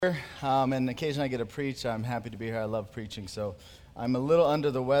And occasionally I get to preach. I'm happy to be here. I love preaching. So I'm a little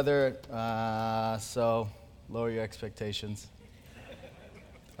under the weather, so lower your expectations.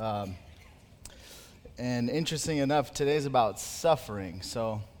 And interesting enough, today's about suffering.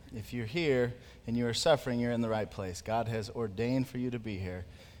 So if you're here and you are suffering, you're in the right place. God has ordained for you to be here.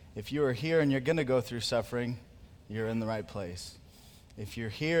 If you are here and you're going to go through suffering, you're in the right place. If you're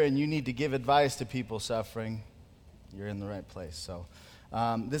here and you need to give advice to people suffering, you're in the right place. So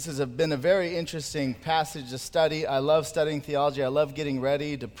this has been a very interesting passage to study. I love studying theology. I love getting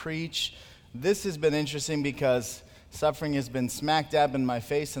ready to preach. This has been interesting because suffering has been smack dab in my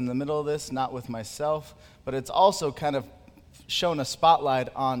face in the middle of this, not with myself, but it's also kind of shown a spotlight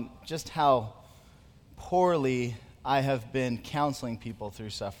on just how poorly I have been counseling people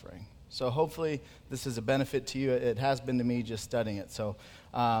through suffering. So hopefully this is a benefit to you. It has been to me just studying it. So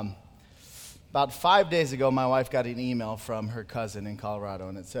about 5 days ago, my wife got an email from her cousin in Colorado,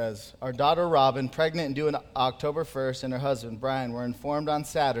 and it says, "Our daughter Robin, pregnant and due on October 1st, and her husband Brian were informed on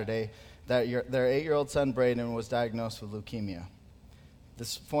Saturday that their 8-year-old son Braden was diagnosed with leukemia.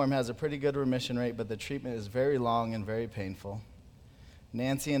 This form has a pretty good remission rate, but the treatment is very long and very painful.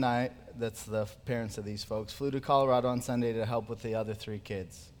 Nancy and I," that's the parents of these folks, "flew to Colorado on Sunday to help with the other 3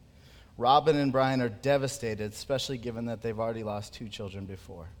 kids. Robin and Brian are devastated, especially given that they've already lost 2 children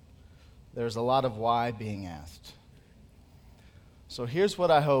before. There's a lot of why being asked. So here's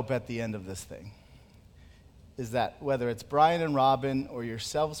what I hope at the end of this thing, is that whether it's Brian and Robin or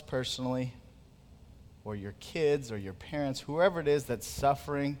yourselves personally or your kids or your parents, whoever it is that's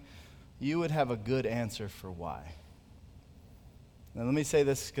suffering, you would have a good answer for why. Now let me say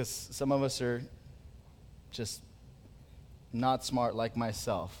this because some of us are just not smart like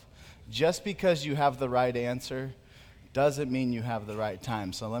myself. Just because you have the right answer doesn't mean you have the right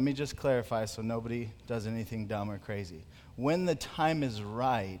time. So let me just clarify so nobody does anything dumb or crazy. When the time is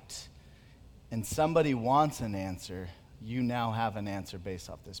right and somebody wants an answer, you now have an answer based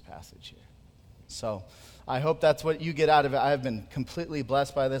off this passage here. So I hope that's what you get out of it. I have been completely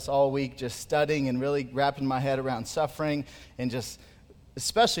blessed by this all week, just studying and really wrapping my head around suffering, and just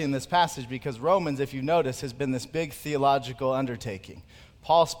especially in this passage, because Romans, if you notice, has been this big theological undertaking.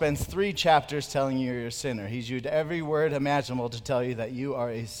 Paul spends 3 chapters telling you you're a sinner. He's used every word imaginable to tell you that you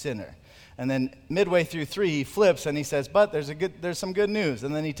are a sinner. And then midway through 3, he flips and he says, but there's some good news.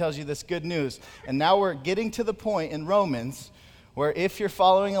 And then he tells you this good news. And now we're getting to the point in Romans where if you're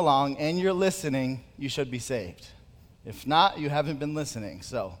following along and you're listening, you should be saved. If not, you haven't been listening.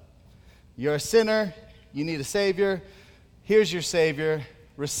 So you're a sinner. You need a Savior. Here's your Savior.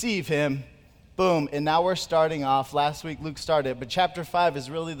 Receive him. Boom, and now we're starting off. Last week Luke started, but chapter 5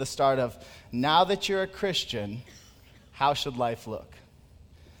 is really the start of, now that you're a Christian, how should life look?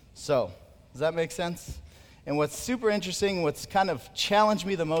 So, does that make sense? And what's super interesting, what's kind of challenged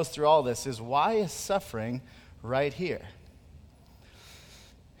me the most through all this is, why is suffering right here?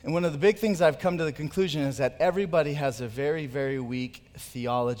 And one of the big things I've come to the conclusion is that everybody has a very, very weak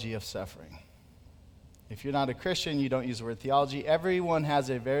theology of suffering. If you're not a Christian, you don't use the word theology. Everyone has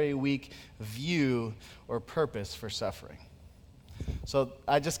a very weak view or purpose for suffering. So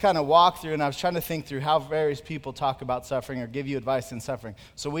I just kind of walked through, and I was trying to think through how various people talk about suffering or give you advice in suffering.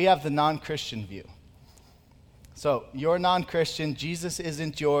 So we have the non-Christian view. So you're non-Christian. Jesus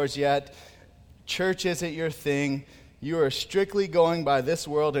isn't yours yet. Church isn't your thing. You are strictly going by this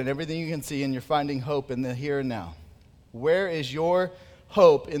world and everything you can see, and you're finding hope in the here and now. Where is your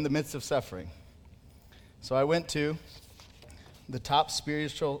hope in the midst of suffering? So I went to the top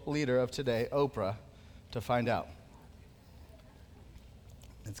spiritual leader of today, Oprah, to find out.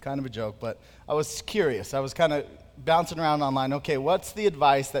 It's kind of a joke, but I was curious. I was kind of bouncing around online. Okay, what's the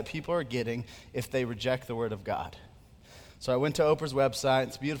advice that people are getting if they reject the Word of God? So I went to Oprah's website.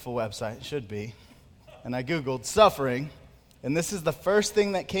 It's a beautiful website. It should be. And I Googled suffering, and this is the first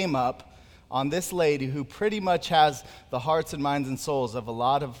thing that came up on this lady who pretty much has the hearts and minds and souls of a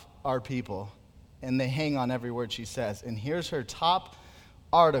lot of our people. And they hang on every word she says. And here's her top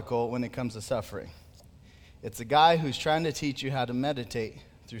article when it comes to suffering. It's a guy who's trying to teach you how to meditate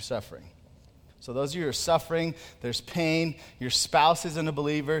through suffering. So those of you who are suffering, there's pain, your spouse isn't a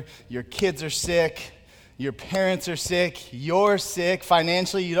believer, your kids are sick, your parents are sick, you're sick,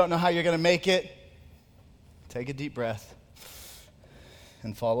 financially you don't know how you're going to make it. Take a deep breath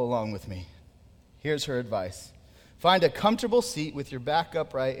and follow along with me. Here's her advice. Find a comfortable seat with your back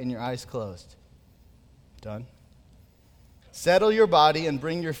upright and your eyes closed. Done. Settle your body and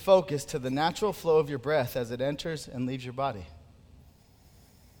bring your focus to the natural flow of your breath as it enters and leaves your body.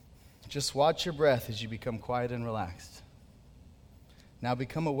 Just watch your breath as you become quiet and relaxed. Now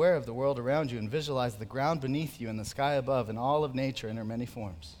become aware of the world around you and visualize the ground beneath you and the sky above and all of nature in her many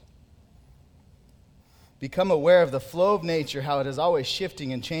forms. Become aware of the flow of nature, how it is always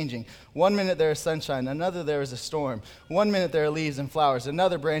shifting and changing. 1 minute there is sunshine, another there is a storm. 1 minute there are leaves and flowers,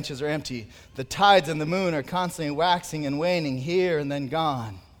 another branches are empty. The tides and the moon are constantly waxing and waning, here and then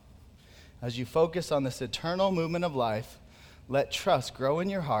gone. As you focus on this eternal movement of life, let trust grow in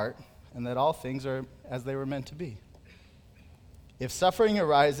your heart and that all things are as they were meant to be. If suffering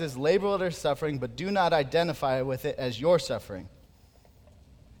arises, label it as suffering, but do not identify with it as your suffering.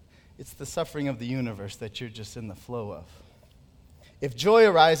 It's the suffering of the universe that you're just in the flow of. If joy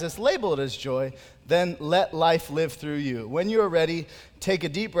arises, label it as joy, then let life live through you. When you are ready, take a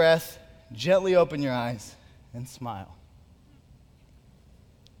deep breath, gently open your eyes, and smile.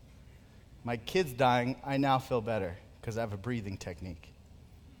 My kid's dying, I now feel better because I have a breathing technique.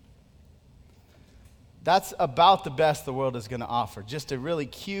 That's about the best the world is going to offer. Just a really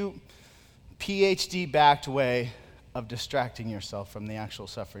cute, PhD-backed way of distracting yourself from the actual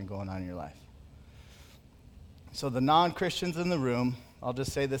suffering going on in your life. So the non-Christians in the room, I'll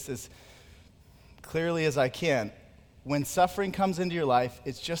just say this as clearly as I can. When suffering comes into your life,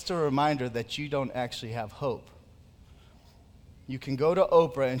 it's just a reminder that you don't actually have hope. You can go to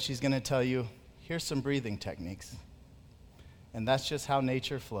Oprah and she's going to tell you, here's some breathing techniques. And that's just how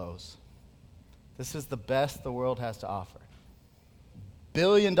nature flows. This is the best the world has to offer.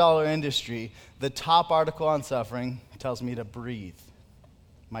 Billion-dollar industry, the top article on suffering tells me to breathe.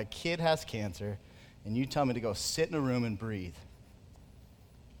 My kid has cancer, and you tell me to go sit in a room and breathe.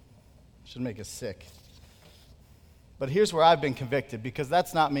 Should make us sick. But here's where I've been convicted, because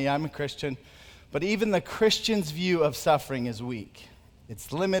that's not me, I'm a Christian. But even the Christian's view of suffering is weak.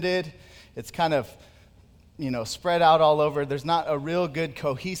 It's limited, it's kind of spread out all over. There's not a real good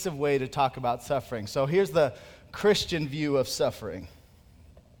cohesive way to talk about suffering. So here's the Christian view of suffering.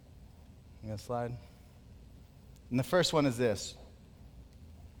 You got a slide? And the first one is this.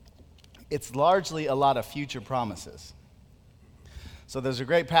 It's largely a lot of future promises. So there's a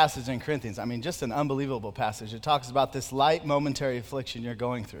great passage in Corinthians. Just an unbelievable passage. It talks about this light momentary affliction you're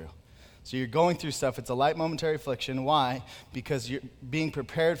going through. So you're going through stuff. It's a light momentary affliction. Why? Because you're being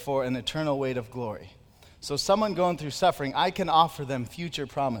prepared for an eternal weight of glory. So someone going through suffering, I can offer them future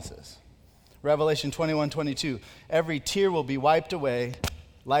promises. Revelation 21:22. Every tear will be wiped away.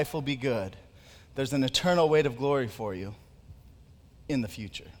 Life will be good. There's an eternal weight of glory for you in the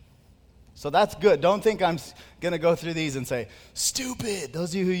future. So that's good. Don't think I'm going to go through these and say, stupid, those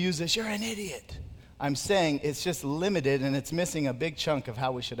of you who use this, you're an idiot. I'm saying it's just limited and it's missing a big chunk of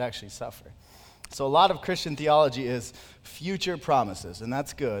how we should actually suffer. So a lot of Christian theology is future promises, and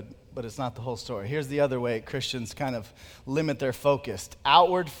that's good, but it's not the whole story. Here's the other way Christians kind of limit their focus.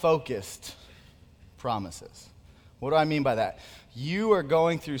 Outward-focused promises. What do I mean by that? You are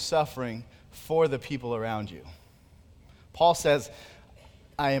going through suffering for the people around you. Paul says,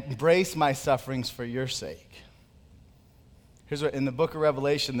 I embrace my sufferings for your sake. Here's what, in the book of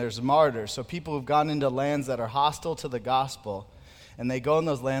Revelation, there's martyrs. So people who've gone into lands that are hostile to the gospel, and they go in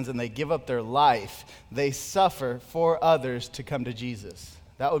those lands and they give up their life. They suffer for others to come to Jesus.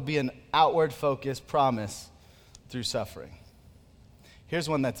 That would be an outward-focused promise through suffering. Here's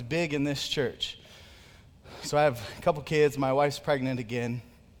one that's big in this church. So I have a couple kids. My wife's pregnant again.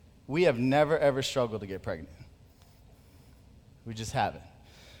 We have never, ever struggled to get pregnant. We just haven't.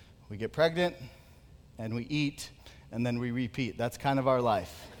 We get pregnant, and we eat, and then we repeat. That's kind of our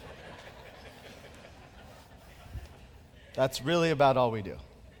life. That's really about all we do.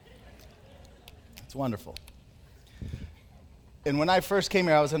 It's wonderful. And when I first came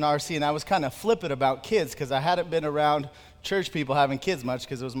here, I was in RC, and I was kind of flippant about kids because I hadn't been around church people having kids much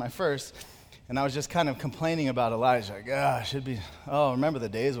because it was my first. And I was just kind of complaining about Elijah. Remember the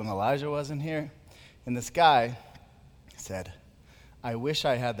days when Elijah wasn't here? And this guy said, I wish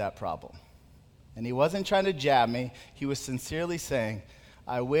I had that problem. And he wasn't trying to jab me. He was sincerely saying,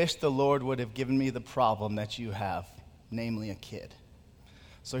 I wish the Lord would have given me the problem that you have, namely a kid.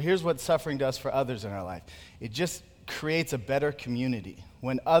 So here's what suffering does for others in our life. It just creates a better community.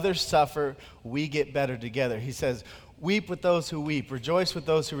 When others suffer, we get better together. He says, weep with those who weep, rejoice with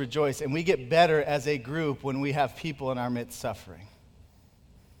those who rejoice, and we get better as a group when we have people in our midst suffering.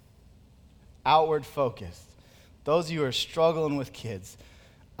 Outward focused. Those of you who are struggling with kids,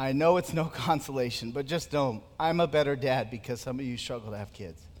 I know it's no consolation, but just know I'm a better dad because some of you struggle to have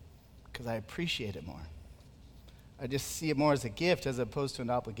kids, because I appreciate it more. I just see it more as a gift as opposed to an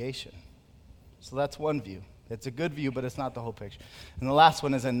obligation. So that's one view. It's a good view, but it's not the whole picture. And the last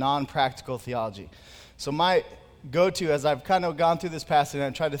one is a non-practical theology. So my go-to, as I've kind of gone through this passage and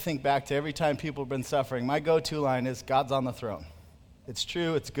I've tried to think back to every time people have been suffering, my go-to line is God's on the throne. It's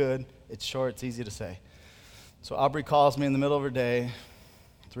true, it's good, it's short, it's easy to say. So Aubrey calls me in the middle of her day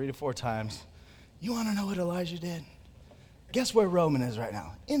 3 to 4 times. You want to know what Elijah did? Guess where Roman is right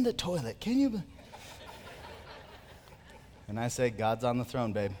now? In the toilet. Can you? And I say, God's on the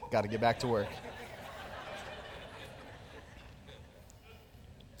throne, babe. Got to get back to work.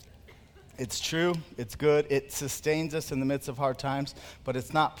 It's true, it's good, it sustains us in the midst of hard times, but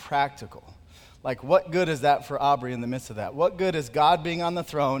it's not practical. Like, what good is that for Aubrey in the midst of that? What good is God being on the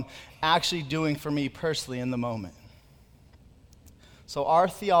throne actually doing for me personally in the moment? So our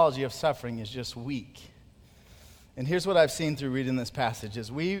theology of suffering is just weak. And here's what I've seen through reading this passage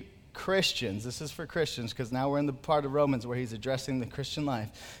is we Christians, this is for Christians because now we're in the part of Romans where he's addressing the Christian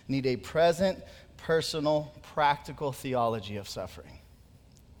life, need a present, personal, practical theology of suffering.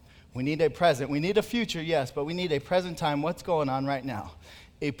 We need a present. We need a future, yes, but we need a present time. What's going on right now?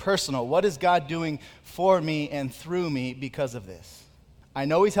 A personal. What is God doing for me and through me because of this? I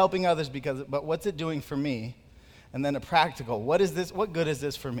know he's helping others but what's it doing for me? And then a practical. What is this? What good is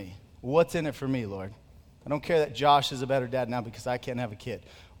this for me? What's in it for me, Lord? I don't care that Josh is a better dad now because I can't have a kid.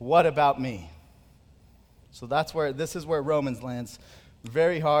 What about me? So this is where Romans lands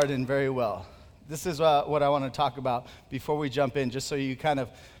very hard and very well. This is what I want to talk about before we jump in, just so you kind of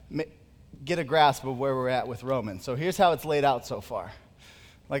get a grasp of where we're at with Romans. So here's how it's laid out so far.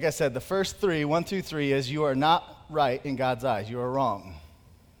 Like I said, the first 3, 1 through 3, is you are not right in God's eyes. You are wrong.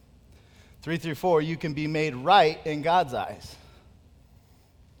 3 through 4, you can be made right in God's eyes.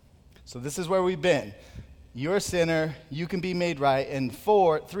 So this is where we've been. You're a sinner, you can be made right. And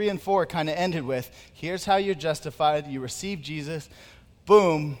 3 and 4 kind of ended with, here's how you're justified. You receive Jesus.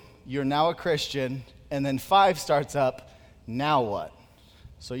 Boom, you're now a Christian. And then 5 starts up, now what?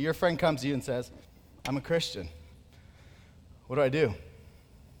 So your friend comes to you and says, I'm a Christian. What do I do?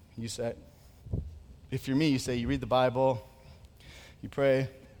 You say, if you're me, you say you read the Bible, you pray,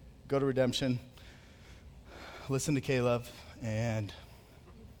 go to Redemption, listen to Caleb, and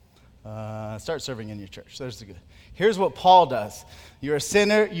start serving in your church. There's the good. Here's what Paul does. You're a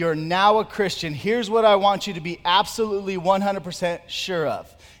sinner. You're now a Christian. Here's what I want you to be absolutely 100% sure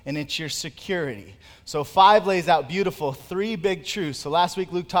of, and it's your security. So 5 lays out beautiful 3 big truths. So last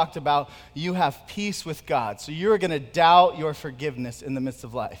week Luke talked about you have peace with God. So you're going to doubt your forgiveness in the midst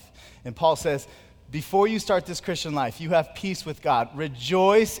of life. And Paul says, before you start this Christian life, you have peace with God.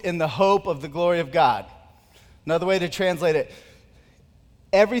 Rejoice in the hope of the glory of God. Another way to translate it,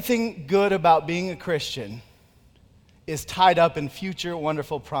 everything good about being a Christian is tied up in future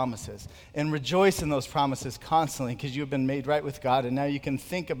wonderful promises. And rejoice in those promises constantly because you have been made right with God, and now you can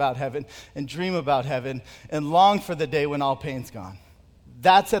think about heaven and dream about heaven and long for the day when all pain's gone.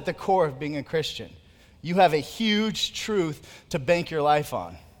 That's at the core of being a Christian. You have a huge truth to bank your life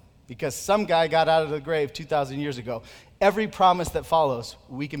on because some guy got out of the grave 2,000 years ago. Every promise that follows,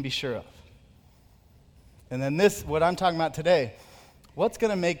 we can be sure of. And then what I'm talking about today, what's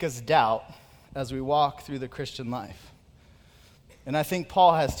going to make us doubt as we walk through the Christian life? And I think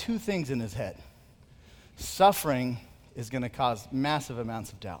Paul has 2 things in his head. Suffering is going to cause massive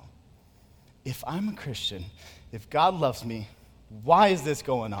amounts of doubt. If I'm a Christian, if God loves me, why is this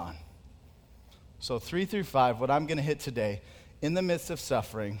going on? So 3 through 5, what I'm going to hit today, in the midst of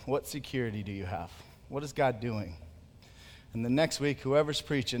suffering, what security do you have? What is God doing? And the next week, whoever's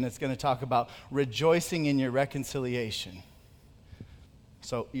preaching, it's going to talk about rejoicing in your reconciliation.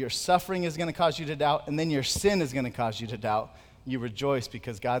 So your suffering is going to cause you to doubt, and then your sin is going to cause you to doubt. You rejoice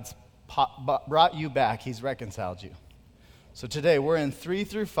because God's brought you back. He's reconciled you. So today, we're in 3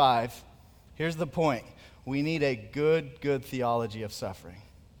 through 5. Here's the point. We need a good theology of suffering.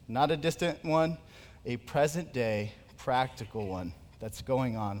 Not a distant one, a present-day, practical one that's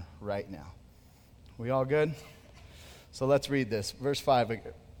going on right now. We all good? So let's read this. Verse 5,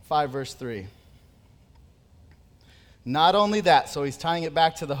 verse 3. Not only that, so he's tying it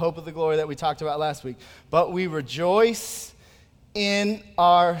back to the hope of the glory that we talked about last week, but we rejoice in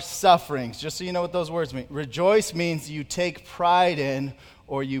our sufferings. Just so you know what those words mean. Rejoice means you take pride in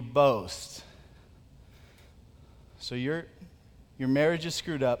or you boast. So your marriage is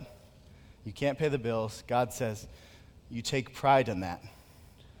screwed up. You can't pay the bills. God says you take pride in that.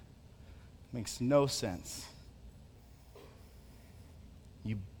 Makes no sense.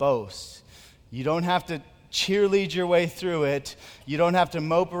 You boast. You don't have to cheerlead your way through it. You don't have to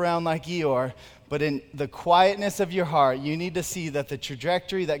mope around like Eeyore. But in the quietness of your heart, you need to see that the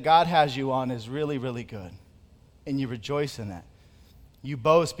trajectory that God has you on is really, really good. And you rejoice in that. You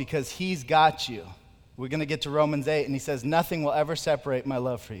boast because He's got you. We're going to get to Romans 8, and He says, nothing will ever separate my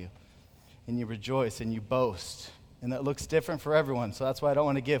love for you. And you rejoice and you boast. And that looks different for everyone. So that's why I don't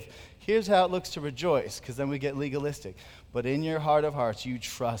want to give, here's how it looks to rejoice, because then we get legalistic. But in your heart of hearts, you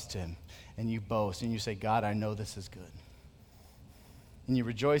trust him and you boast and you say, God, I know this is good. And you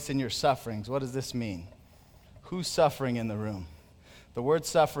rejoice in your sufferings. What does this mean? Who's suffering in the room? The word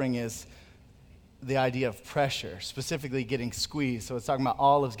suffering is the idea of pressure, specifically getting squeezed. So it's talking about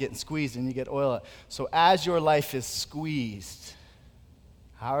olives getting squeezed and you get oil. So as your life is squeezed,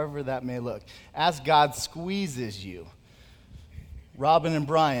 however that may look, as God squeezes you, Robin and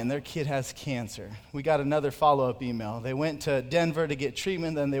Brian, their kid has cancer. We got another follow-up email. They went to Denver to get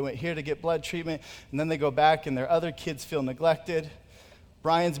treatment, then they went here to get blood treatment, and then they go back and their other kids feel neglected.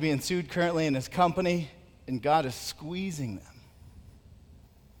 Brian's being sued currently in his company, and God is squeezing them.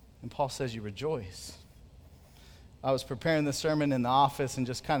 And Paul says you rejoice. I was preparing the sermon in the office and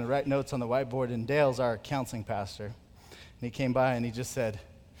just kind of write notes on the whiteboard, and Dale's our counseling pastor. And he came by and he just said,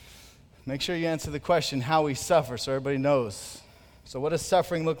 make sure you answer the question how we suffer so everybody knows. So what does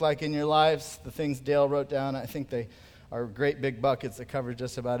suffering look like in your lives? The things Dale wrote down, I think they are great big buckets that cover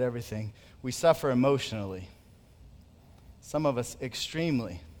just about everything. We suffer emotionally. Some of us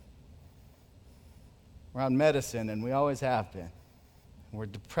extremely. We're on medicine, and we always have been. We're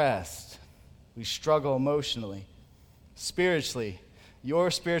depressed. We struggle emotionally. Spiritually,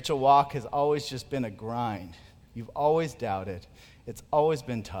 your spiritual walk has always just been a grind. You've always doubted. It's always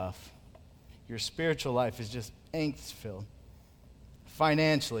been tough. Your spiritual life is just angst-filled.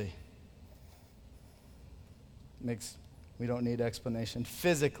 Financially, we don't need explanation.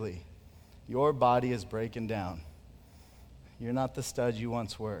 Physically, your body is breaking down. You're not the stud you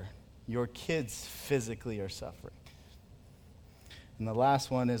once were. Your kids physically are suffering. And the last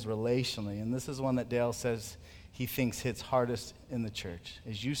one is relationally, and this is one that Dale says he thinks hits hardest in the church,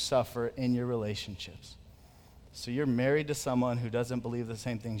 is you suffer in your relationships. So you're married to someone who doesn't believe the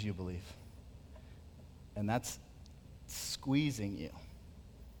same things you believe. And that's squeezing you.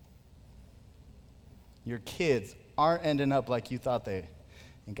 Your kids aren't ending up like you thought they,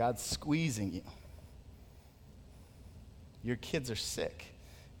 and God's squeezing you. Your kids are sick.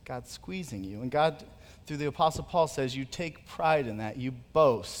 God's squeezing you. And God, through the Apostle Paul, says you take pride in that. You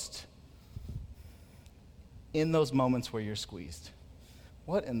boast in those moments where you're squeezed.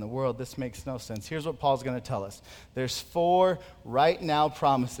 What in the world? This makes no sense. Here's what Paul's going to tell us. There's 4 right now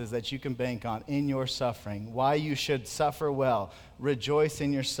promises that you can bank on in your suffering. Why you should suffer well. Rejoice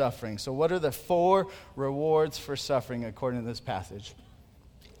in your suffering. So what are the 4 rewards for suffering according to this passage?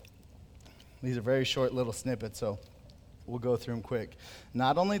 These are very short little snippets, so we'll go through them quick.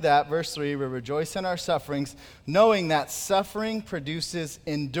 Not only that, verse 3, we rejoice in our sufferings, knowing that suffering produces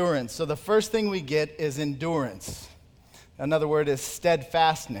endurance. So the first thing we get is endurance. Another word is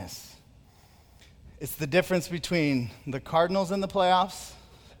steadfastness. It's the difference between the Cardinals in the playoffs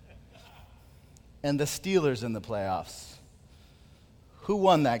and the Steelers in the playoffs. Who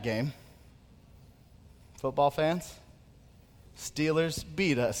won that game? Football fans? Steelers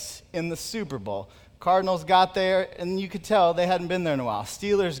beat us in the Super Bowl. Cardinals got there, and you could tell they hadn't been there in a while.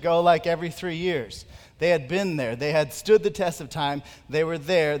 Steelers go like every 3 years. They had been there. They had stood the test of time. They were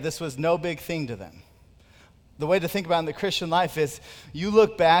there. This was no big thing to them. The way to think about it in the Christian life is you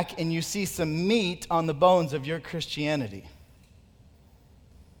look back and you see some meat on the bones of your Christianity.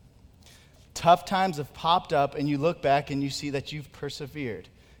 Tough times have popped up, and you look back and you see that you've persevered.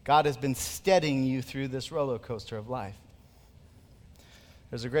 God has been steadying you through this roller coaster of life.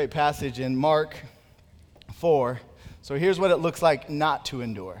 There's a great passage in Mark 4. So here's what it looks like not to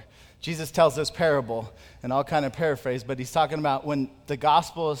endure. Jesus tells this parable, and I'll kind of paraphrase, but he's talking about when the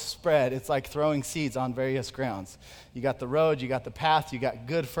gospel is spread, it's like throwing seeds on various grounds. You got the road, you got the path, you got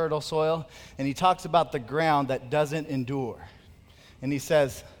good fertile soil, and he talks about the ground that doesn't endure. And he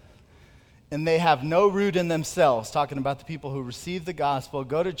says, and they have no root in themselves, talking about the people who receive the gospel,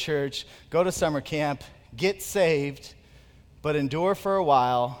 go to church, go to summer camp, get saved, but endure for a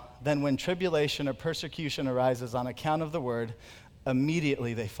while. Then when tribulation or persecution arises on account of the word,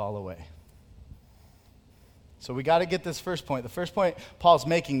 immediately they fall away. So we got to get this first point. The first point Paul's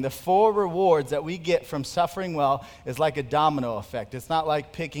making, the 4 rewards that we get from suffering well is like a domino effect. It's not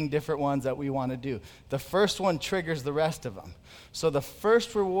like picking different ones that we want to do. The first one triggers the rest of them. So the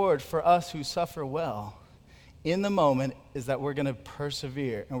first reward for us who suffer well in the moment is that we're going to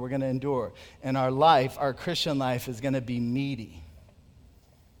persevere and we're going to endure. And our life, our Christian life, is going to be meaty.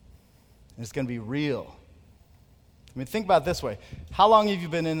 It's going to be real. I mean, think about it this way. How long have you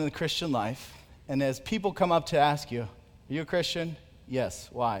been in the Christian life? And as people come up to ask you, are you a Christian? Yes.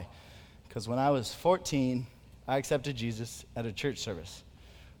 Why? Because when I was 14, I accepted Jesus at a church service.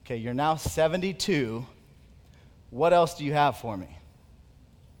 Okay, you're now 72. What else do you have for me?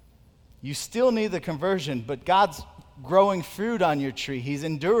 You still need the conversion, but God's growing fruit on your tree. He's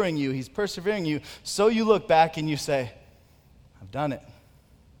enduring you. He's persevering you. So you look back and you say, I've done it.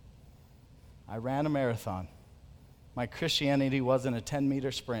 I ran a marathon. My Christianity wasn't a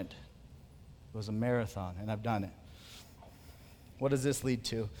 10-meter sprint. It was a marathon, and I've done it. What does this lead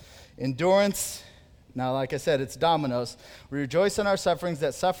to? Endurance. Now, like I said, it's dominoes. We rejoice in our sufferings,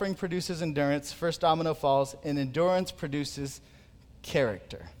 that suffering produces endurance. First domino falls, and endurance produces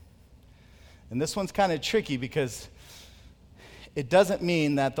character. And this one's kind of tricky because it doesn't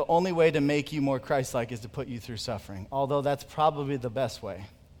mean that the only way to make you more Christ-like is to put you through suffering, although that's probably the best way.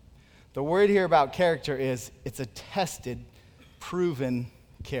 The word here about character is it's a tested, proven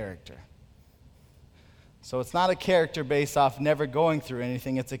character. So it's not a character based off never going through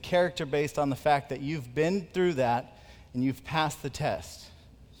anything. It's a character based on the fact that you've been through that and you've passed the test.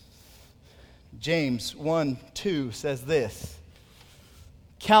 James 1:2 says this,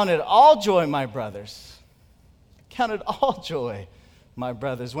 "Count it all joy, my brothers. Count it all joy, my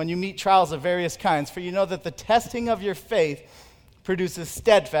brothers, when you meet trials of various kinds, for you know that the testing of your faith produces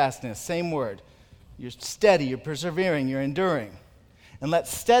steadfastness." Same word. You're steady, you're persevering, you're enduring. "And let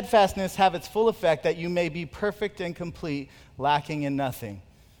steadfastness have its full effect, that you may be perfect and complete, lacking in nothing."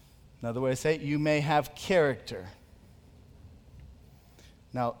 Another way to say it, you may have character.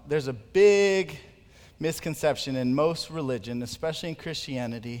 Now, there's a big misconception in most religion, especially in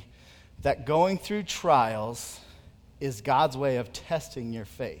Christianity, that going through trials is God's way of testing your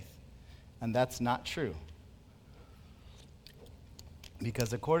faith. And that's not true.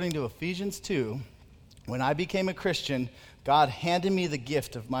 Because according to Ephesians 2, when I became a Christian, God handed me the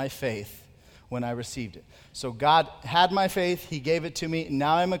gift of my faith when I received it. So God had my faith, He gave it to me, and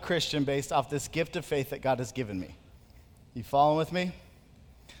now I'm a Christian based off this gift of faith that God has given me. You following with me?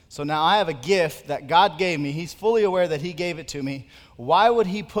 So now I have a gift that God gave me. He's fully aware that He gave it to me. Why would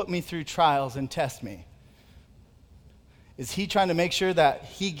He put me through trials and test me? Is He trying to make sure that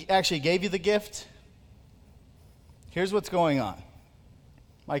He actually gave you the gift? Here's what's going on.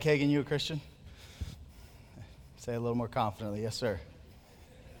 Mike Hagan, you a Christian? Say it a little more confidently. Yes, sir.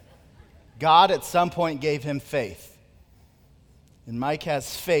 God at some point gave him faith. And Mike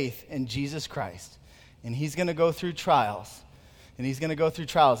has faith in Jesus Christ. And he's going to go through trials. And he's going to go through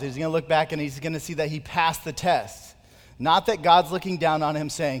trials. He's going to look back and he's going to see that he passed the test. Not that God's looking down on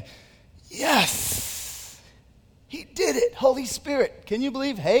him saying, yes, he did it. Holy Spirit. Can you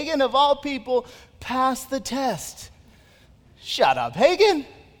believe Hagan, of all people, passed the test? Shut up, Hagan.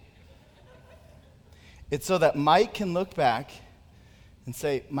 It's so that Mike can look back and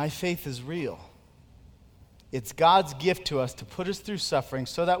say, my faith is real. It's God's gift to us to put us through suffering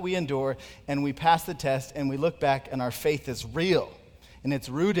so that we endure and we pass the test and we look back and our faith is real and it's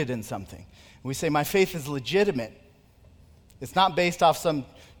rooted in something. And we say, my faith is legitimate. It's not based off some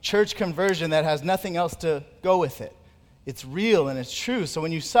church conversion that has nothing else to go with it. It's real and it's true. So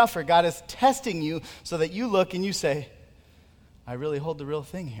when you suffer, God is testing you so that you look and you say, I really hold the real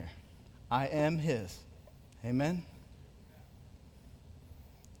thing here. I am His. Amen?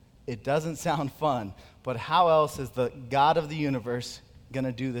 It doesn't sound fun, but how else is the God of the universe going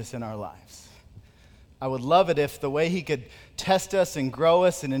to do this in our lives? I would love it if the way He could test us and grow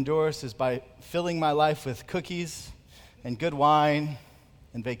us and endure us is by filling my life with cookies and good wine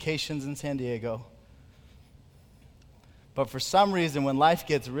and vacations in San Diego. But for some reason, when life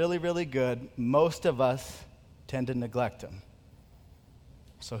gets really, really good, most of us tend to neglect Him.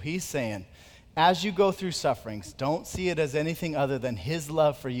 So He's saying, as you go through sufferings, don't see it as anything other than His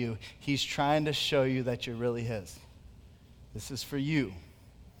love for you. He's trying to show you that you're really His. This is for you.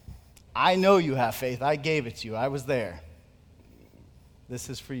 I know you have faith. I gave it to you. I was there. This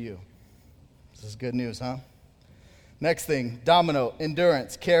is for you. This is good news, huh? Next thing, domino,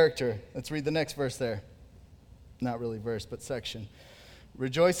 endurance, character. Let's read the next verse there. Not really verse, but section.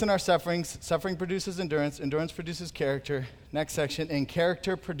 Rejoice in our sufferings. Suffering produces endurance. Endurance produces character. Next section. And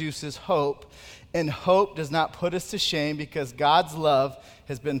character produces hope. And hope does not put us to shame because God's love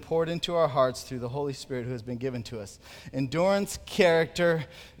has been poured into our hearts through the Holy Spirit who has been given to us. Endurance, character,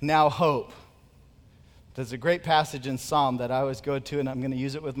 now hope. There's a great passage in Psalm that I always go to, and I'm going to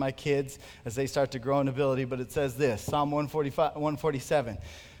use it with my kids as they start to grow in ability, but it says this, Psalm 147.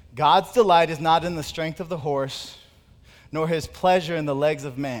 God's delight is not in the strength of the horse, nor His pleasure in the legs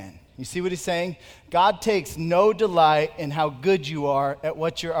of man. You see what He's saying? God takes no delight in how good you are at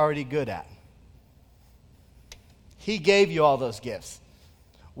what you're already good at. He gave you all those gifts.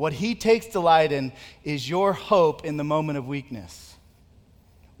 What He takes delight in is your hope in the moment of weakness.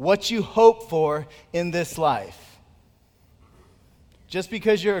 What you hope for in this life. Just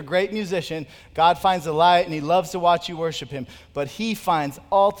because you're a great musician, God finds delight and he loves to watch you worship him. But he finds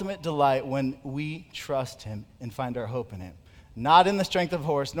ultimate delight when we trust him and find our hope in him. Not in the strength of a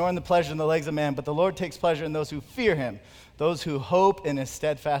horse, nor in the pleasure in the legs of man, but the Lord takes pleasure in those who fear him, those who hope in his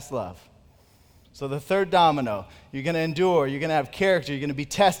steadfast love. So the third domino, you're going to endure, you're going to have character, you're going to be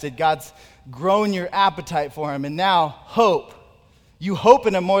tested. God's grown your appetite for him. And now, hope. You hope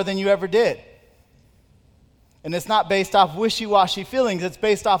in him more than you ever did. And it's not based off wishy-washy feelings. It's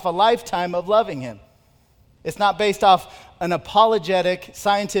based off a lifetime of loving him. It's not based off an apologetic,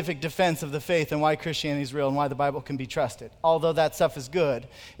 scientific defense of the faith and why Christianity is real and why the Bible can be trusted. Although that stuff is good,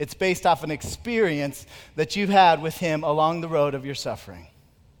 it's based off an experience that you've had with him along the road of your suffering.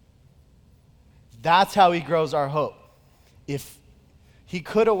 That's how he grows our hope. If he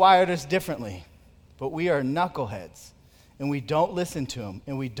could have wired us differently, but we are knuckleheads. And we don't listen to him,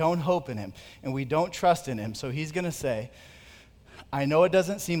 and we don't hope in him, and we don't trust in him. So he's going to say, I know it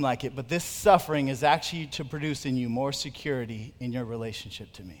doesn't seem like it, but this suffering is actually to produce in you more security in your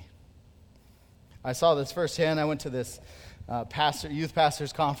relationship to me. I saw this firsthand. I went to this youth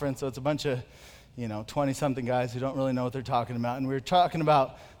pastors conference, so it's a bunch of 20-something guys who don't really know what they're talking about. And we were talking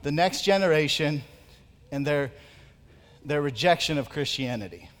about the next generation and their rejection of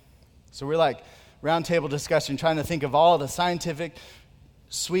Christianity. So we're like, roundtable discussion, trying to think of all the scientific,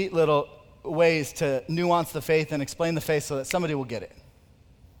 sweet little ways to nuance the faith and explain the faith so that somebody will get it.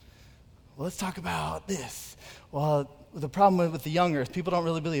 Well, let's talk about this. Well, the problem with the young earth, people don't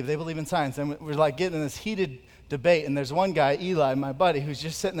really believe. They believe in science. And we're like getting in this heated debate. And there's one guy, Eli, my buddy, who's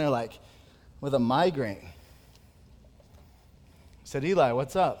just sitting there like with a migraine. I said, Eli,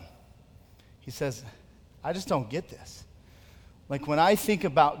 what's up? He says, I just don't get this. Like when I think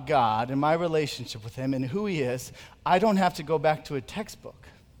about God and my relationship with him and who he is, I don't have to go back to a textbook.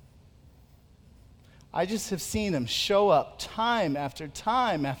 I just have seen him show up time after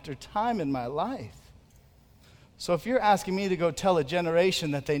time after time in my life. So if you're asking me to go tell a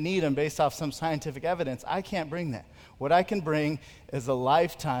generation that they need him based off some scientific evidence, I can't bring that. What I can bring is a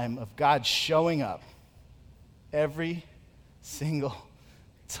lifetime of God showing up every single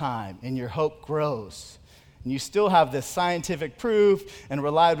time, and your hope grows. And you still have this scientific proof and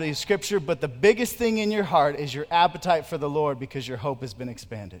reliability of Scripture, but the biggest thing in your heart is your appetite for the Lord because your hope has been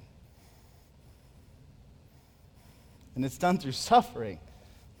expanded. And it's done through suffering.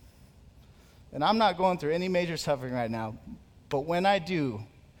 And I'm not going through any major suffering right now, but when I do,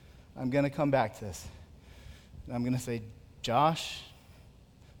 I'm going to come back to this. And I'm going to say, Josh,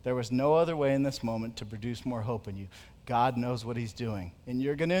 there was no other way in this moment to produce more hope in you. God knows what he's doing. And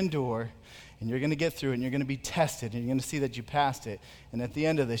you're going to endure, and you're going to get through it, and you're going to be tested, and you're going to see that you passed it. And at the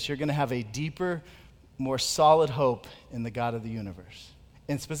end of this, you're going to have a deeper, more solid hope in the God of the universe.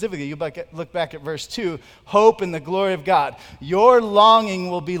 And specifically, you look back at verse 2, hope in the glory of God. Your longing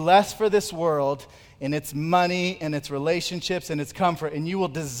will be less for this world and its money and its relationships and its comfort, and you will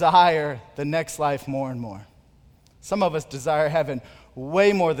desire the next life more and more. Some of us desire heaven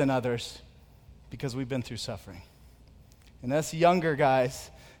way more than others because we've been through suffering. And us younger guys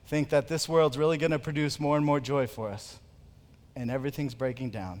think that this world's really going to produce more and more joy for us. And everything's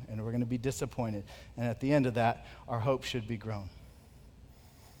breaking down, and we're going to be disappointed. And at the end of that, our hope should be grown.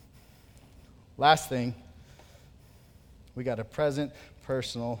 Last thing, we got a present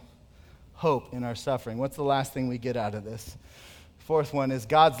personal hope in our suffering. What's the last thing we get out of this? Fourth one is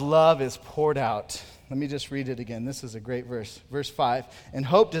God's love is poured out. Let me just read it again. This is a great verse. Verse 5. And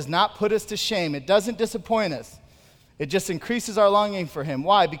hope does not put us to shame. It doesn't disappoint us. It just increases our longing for him.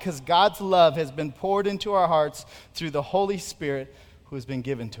 Why? Because God's love has been poured into our hearts through the Holy Spirit who has been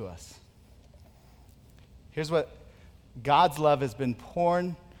given to us. Here's what God's love has been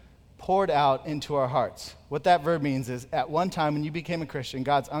poured out into our hearts. What that verb means is at one time when you became a Christian,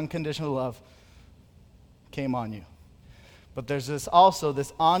 God's unconditional love came on you. But there's this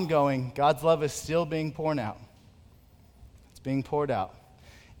ongoing, God's love is still being poured out. It's being poured out.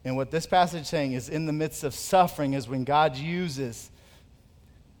 And what this passage is saying is in the midst of suffering is when God uses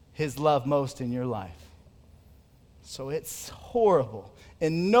his love most in your life. So it's horrible.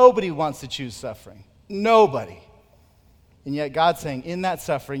 And nobody wants to choose suffering. Nobody. And yet God's saying in that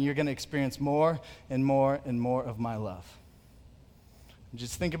suffering, you're going to experience more and more and more of my love.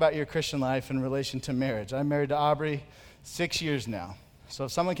 Just think about your Christian life in relation to marriage. I'm married to Aubrey 6 years now. So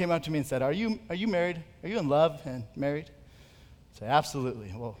if someone came up to me and said, Are you married? Are you in love and married? I'd say,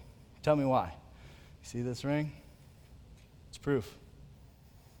 absolutely. Well, tell me why. You see this ring? It's proof.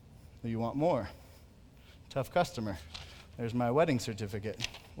 You want more? Tough customer. There's my wedding certificate.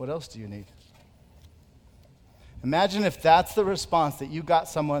 What else do you need? Imagine if that's the response that you got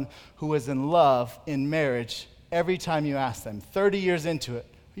someone who was in love in marriage every time you ask them. 30 years into it,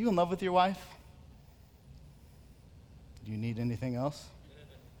 are you in love with your wife? Do you need anything else?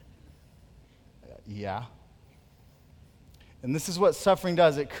 Yeah. And this is what suffering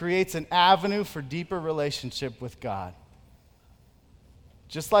does. It creates an avenue for deeper relationship with God.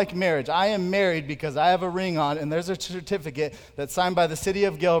 Just like marriage. I am married because I have a ring on, and there's a certificate that's signed by the city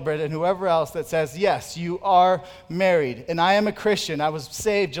of Gilbert and whoever else that says, yes, you are married. And I am a Christian. I was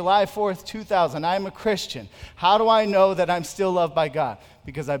saved July 4th, 2000. I am a Christian. How do I know that I'm still loved by God?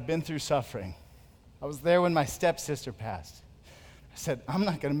 Because I've been through suffering. I was there when my stepsister passed. I said, I'm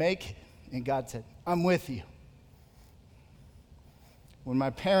not going to make it. And God said, I'm with you. When my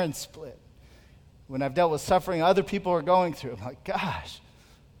parents split, when I've dealt with suffering other people are going through, I'm like, gosh.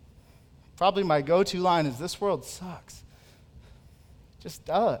 Probably my go-to line is, this world sucks. It just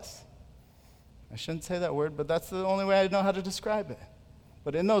does. I shouldn't say that word, but that's the only way I know how to describe it.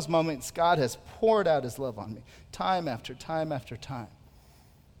 But in those moments, God has poured out his love on me, time after time after time.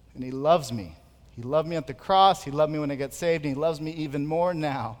 And he loves me. He loved me at the cross. He loved me when I got saved. And he loves me even more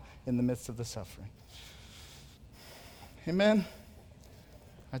now in the midst of the suffering. Amen?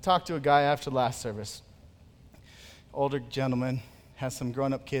 I talked to a guy after last service, older gentleman, has some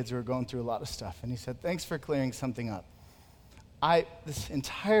grown-up kids who are going through a lot of stuff. And he said, thanks for clearing something up. This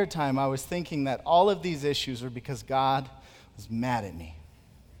entire time I was thinking that all of these issues were because God was mad at me.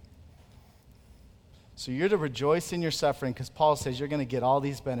 So you're to rejoice in your suffering because Paul says you're going to get all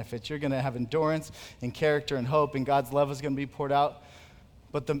these benefits. You're going to have endurance and character and hope, and God's love is going to be poured out.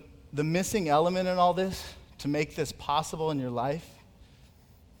 But the missing element in all this to make this possible in your life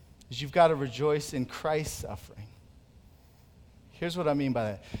is you've got to rejoice in Christ's suffering. Here's what I mean by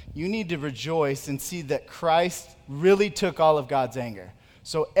that. You need to rejoice and see that Christ really took all of God's anger.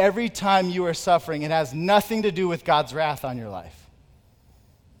 So every time you are suffering, it has nothing to do with God's wrath on your life.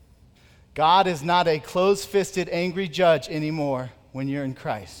 God is not a closed-fisted, angry judge anymore when you're in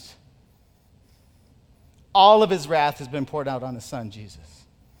Christ. All of his wrath has been poured out on his son, Jesus.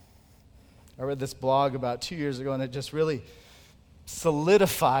 I read this blog about 2 years ago, and it just really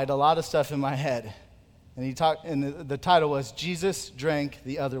solidified a lot of stuff in my head. And the title was, Jesus Drank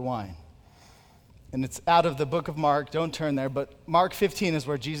the Other Wine. And it's out of the book of Mark. Don't turn there, but Mark 15 is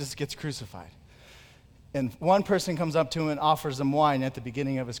where Jesus gets crucified. And one person comes up to him and offers him wine at the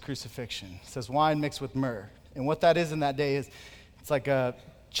beginning of his crucifixion. It says wine mixed with myrrh. And what that is in that day is, it's like a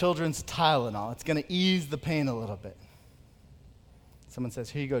children's Tylenol. It's going to ease the pain a little bit. Someone says,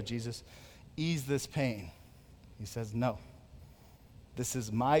 here you go, Jesus. Ease this pain. He says, no. This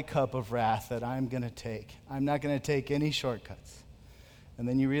is my cup of wrath that I'm going to take. I'm not going to take any shortcuts. And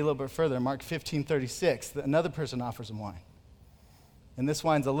then you read a little bit further, Mark 15:36, another person offers him wine. And this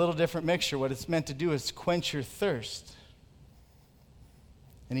wine's a little different mixture. What it's meant to do is quench your thirst.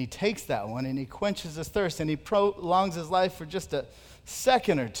 And he takes that one and he quenches his thirst and he prolongs his life for just a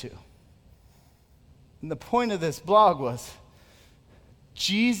second or two. And the point of this blog was,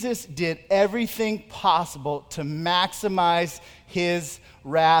 Jesus did everything possible to maximize his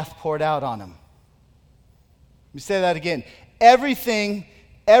wrath poured out on him. Let me say that again. Everything,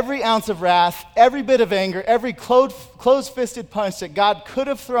 every ounce of wrath, every bit of anger, every closed-fisted punch that God could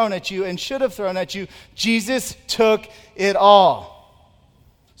have thrown at you and should have thrown at you, Jesus took it all.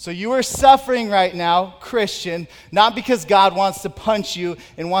 So you are suffering right now, Christian, not because God wants to punch you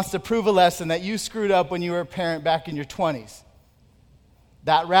and wants to prove a lesson that you screwed up when you were a parent back in your 20s.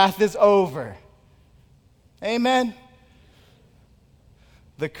 That wrath is over. Amen?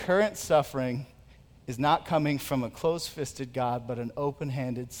 The current suffering is not coming from a closed-fisted God, but an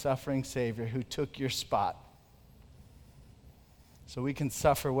open-handed, suffering Savior who took your spot. So we can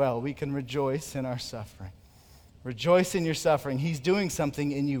suffer well. We can rejoice in our suffering. Rejoice in your suffering. He's doing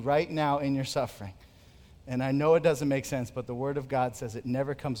something in you right now in your suffering. And I know it doesn't make sense, but the Word of God says it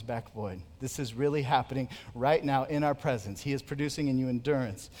never comes back void. This is really happening right now in our presence. He is producing in you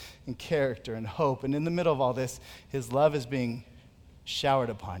endurance and character and hope. And in the middle of all this, his love is being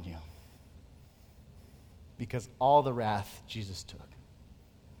showered upon you. Because all the wrath Jesus took.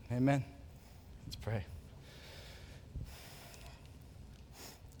 Amen? Let's pray.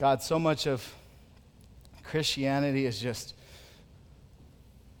 God, so much of Christianity is just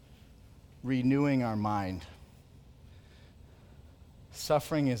renewing our mind.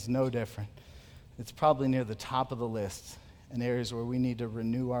 Suffering is no different. It's probably near the top of the list in areas where we need to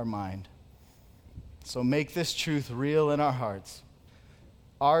renew our mind. So make this truth real in our hearts.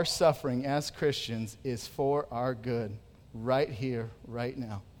 Our suffering as Christians is for our good, right here, right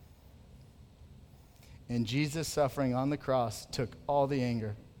now. And Jesus' suffering on the cross took all the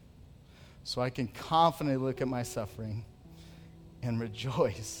anger. So I can confidently look at my suffering and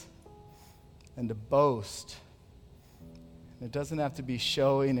rejoice and to boast It doesn't have to be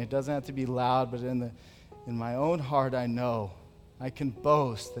showy, and it doesn't have to be loud, but in my own heart, I know, I can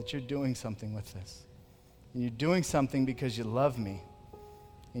boast that you're doing something with this. And you're doing something because you love me,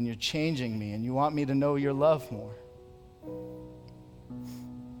 and you're changing me, and you want me to know your love more.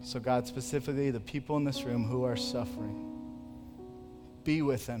 So God, specifically the people in this room who are suffering, be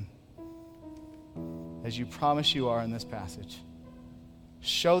with them as you promise you are in this passage.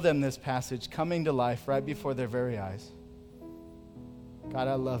 Show them this passage coming to life right before their very eyes. God,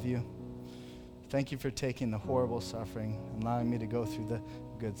 I love you. Thank you for taking the horrible suffering and allowing me to go through the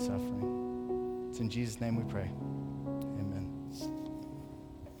good suffering. It's in Jesus' name we pray. Amen.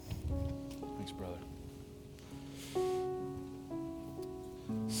 Thanks, brother.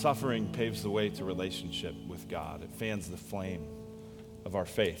 Suffering paves the way to relationship with God. It fans the flame of our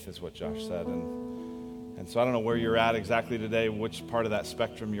faith, is what Josh said. And so I don't know where you're at exactly today, which part of that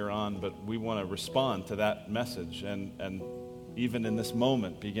spectrum you're on, but we want to respond to that message and even in this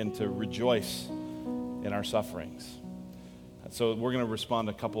moment begin to rejoice in our sufferings. So we're going to respond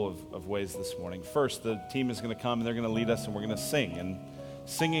a couple of ways this morning. First, the team is going to come and they're going to lead us and we're going to sing. And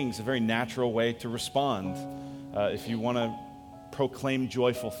singing is a very natural way to respond if you want to proclaim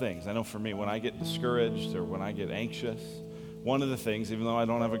joyful things. I know for me, when I get discouraged or when I get anxious, one of the things, even though I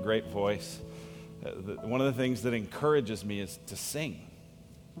don't have a great voice, one of the things that encourages me is to sing.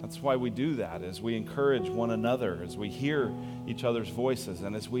 That's why we do that, as we encourage one another, as we hear each other's voices,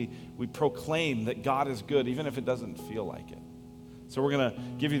 and as we proclaim that God is good, even if it doesn't feel like it. So we're going to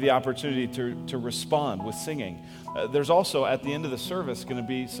give you the opportunity to respond with singing. There's also, at the end of the service, going to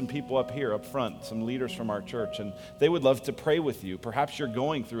be some people up here, up front, some leaders from our church, and they would love to pray with you. Perhaps you're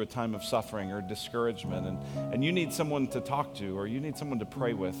going through a time of suffering or discouragement, and you need someone to talk to, or you need someone to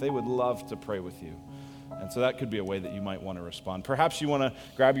pray with. They would love to pray with you. And so that could be a way that you might want to respond. Perhaps you want to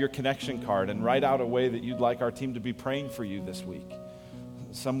grab your connection card and write out a way that you'd like our team to be praying for you this week.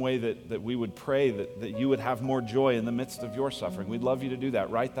 Some way that we would pray that you would have more joy in the midst of your suffering. We'd love you to do that.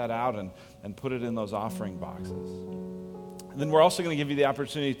 Write that out and put it in those offering boxes. And then we're also going to give you the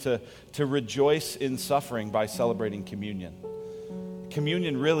opportunity to rejoice in suffering by celebrating communion.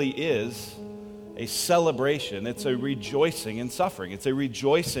 Communion really is a celebration. It's a rejoicing in suffering. It's a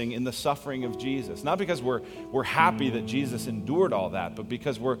rejoicing in the suffering of Jesus. Not because we're happy that Jesus endured all that, but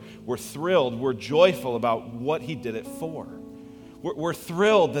because we're thrilled, we're joyful about what he did it for. We're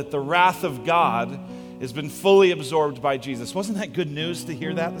thrilled that the wrath of God has been fully absorbed by Jesus. Wasn't that good news to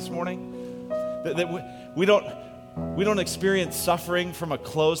hear that this morning? That we don't experience suffering from a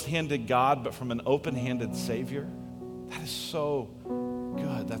closed-handed God, but from an open-handed Savior. That is so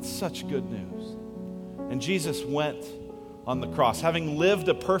good. That's such good news. And Jesus went on the cross, having lived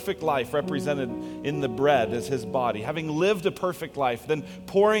a perfect life represented in the bread as his body, having lived a perfect life, then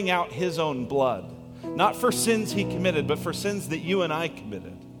pouring out his own blood. Not for sins he committed, but for sins that you and I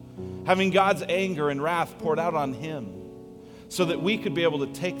committed. Having God's anger and wrath poured out on him so that we could be able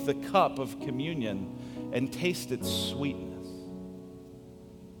to take the cup of communion and taste its sweetness.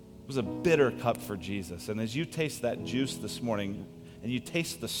 It was a bitter cup for Jesus. And as you taste that juice this morning and you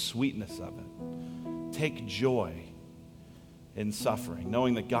taste the sweetness of it, take joy in suffering,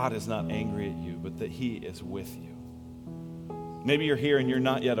 knowing that God is not angry at you, but that he is with you. Maybe you're here and you're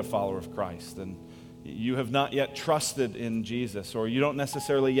not yet a follower of Christ, and you have not yet trusted in Jesus, or you don't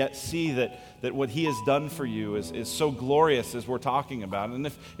necessarily yet see that what he has done for you is so glorious as we're talking about. And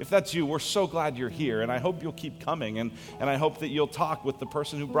if that's you, we're so glad you're here, and I hope you'll keep coming, and I hope that you'll talk with the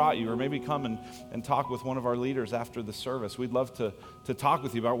person who brought you, or maybe come and talk with one of our leaders after the service. We'd love to talk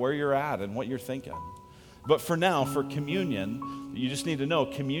with you about where you're at and what you're thinking. But for now, for communion, you just need to know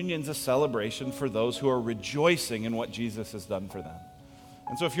communion's a celebration for those who are rejoicing in what Jesus has done for them.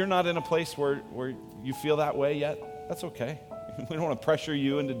 And so if you're not in a place where you feel that way yet, that's okay. We don't want to pressure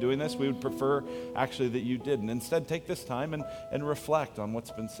you into doing this. We would prefer actually that you didn't. Instead, take this time and reflect on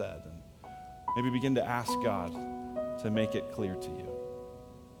what's been said. And maybe begin to ask God to make it clear to you.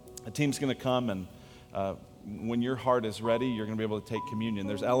 A team's going to come, and when your heart is ready, you're going to be able to take communion.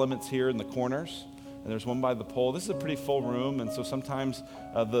 There's elements here in the corners, and there's one by the pole. This is a pretty full room, and so sometimes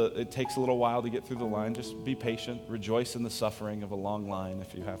it takes a little while to get through the line. Just be patient. Rejoice in the suffering of a long line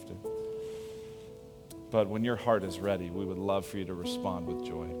if you have to. But when your heart is ready, we would love for you to respond with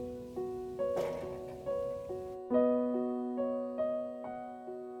joy.